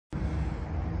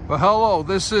Well, hello,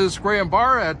 this is Graham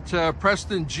Barr at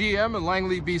Preston GM in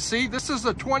Langley, BC. This is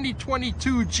a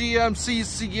 2022 GMC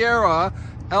Sierra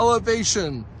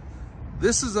Elevation.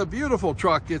 This is a beautiful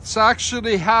truck. It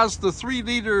actually has the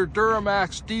 3-liter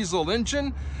Duramax diesel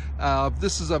engine.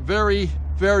 This is a very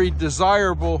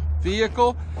desirable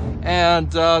vehicle,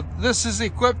 and this is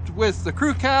equipped with the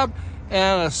crew cab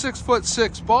and a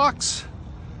 6'6" box.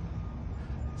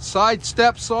 Side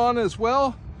steps on as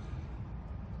well.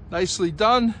 Nicely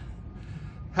done.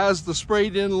 Has the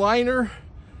sprayed in liner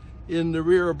in the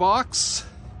rear box.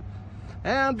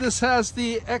 And this has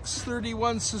the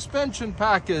X31 suspension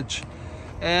package.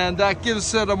 And that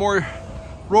gives it a more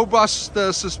robust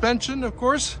suspension, of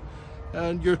course.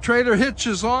 And your trailer hitch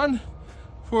is on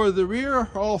for the rear,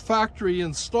 all factory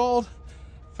installed.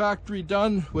 Factory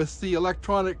done with the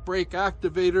electronic brake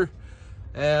activator.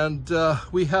 And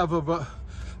we have a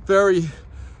very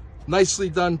nicely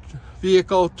done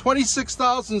vehicle.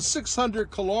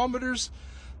 26,600 kilometers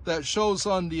that shows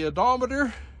on the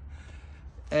odometer.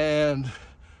 And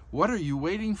what are you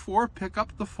waiting for? Pick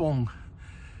up the phone.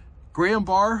 Graham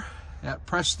Barr at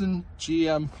Preston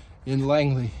GM in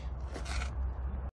Langley.